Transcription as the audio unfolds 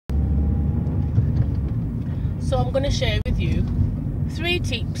So I'm going to share with you 3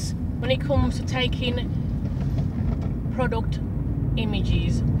 tips when it comes to taking product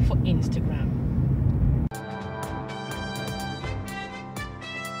images for Instagram.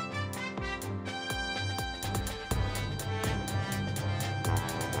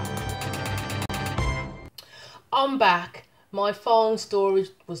 I'm back. My phone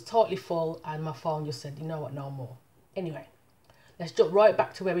storage was totally full and my phone just said, you know what, no more. Anyway, let's jump right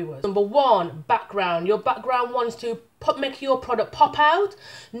back to where we were. Number 1, background. Your background wants to make your product pop out,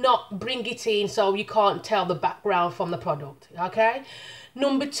 not bring it in so you can't tell the background from the product, okay?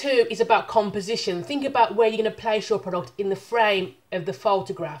 Number 2 is about composition. Think about where you're going to place your product in the frame of the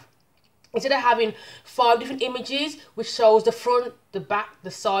photograph. Instead of having 5 different images, which shows the front, the back,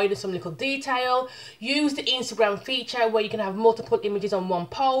 the side, and some little detail, use the Instagram feature where you can have multiple images on one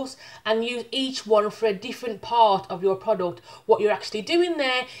post and use each one for a different part of your product. What you're actually doing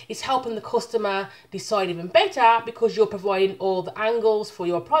there is helping the customer decide even better because you're providing all the angles for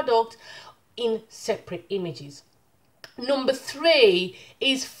your product in separate images. Number 3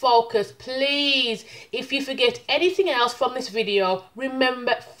 is focus. Please, if you forget anything else from this video,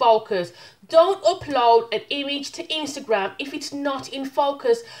 remember focus. Don't upload an image to Instagram if it's not in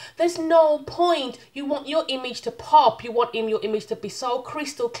focus. There's no point. You want your image to pop. You want your image to be so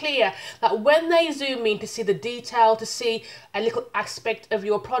crystal clear that when they zoom in to see the detail, to see a little aspect of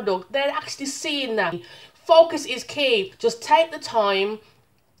your product, they're actually seeing that. Focus is key. Just take the time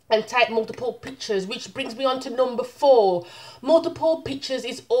and take multiple pictures, which brings me on to number 4. Multiple pictures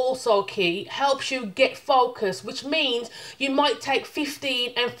is also key. Helps you get focus, which means you might take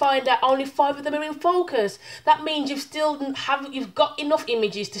 15 and find out only 5 of them are in focus. That means you've got enough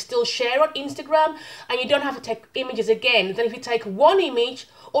images to still share on Instagram, and you don't have to take images again. Then if you take 1 image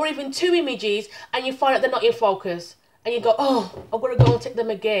or even 2 images and you find out they're not in focus, and you go, oh, I've got to go and take them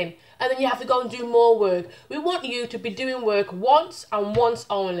again. And then you have to go and do more work. We want you to be doing work once and once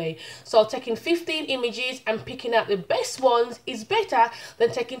only. So taking 15 images and picking out the best ones is better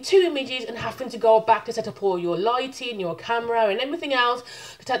than taking 2 images and having to go back to set up all your lighting, your camera and everything else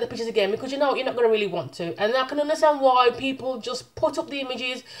to take the pictures again, because you know you're not going to really want to. And I can understand why people just put up the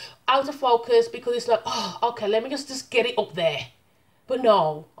images out of focus, because it's like, oh, okay, let me just get it up there. But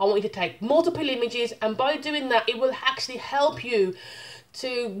no, I want you to take multiple images, and by doing that, it will actually help you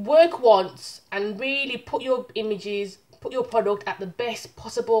to work once and really put your images, put your product at the best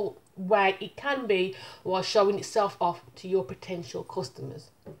possible way it can be while showing itself off to your potential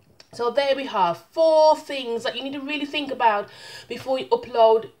customers. So there we have 4 things that you need to really think about before you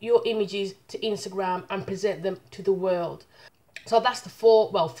upload your images to Instagram and present them to the world. So that's the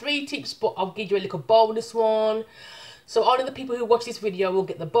 3 tips, but I'll give you a little bonus one. So only the people who watch this video will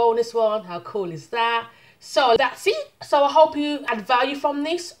get the bonus one. How cool is that? So that's it. So I hope you had value from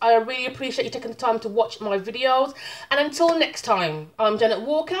this. I really appreciate you taking the time to watch my videos. And until next time, I'm Janet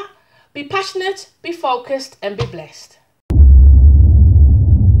Walker. Be passionate, be focused, and be blessed.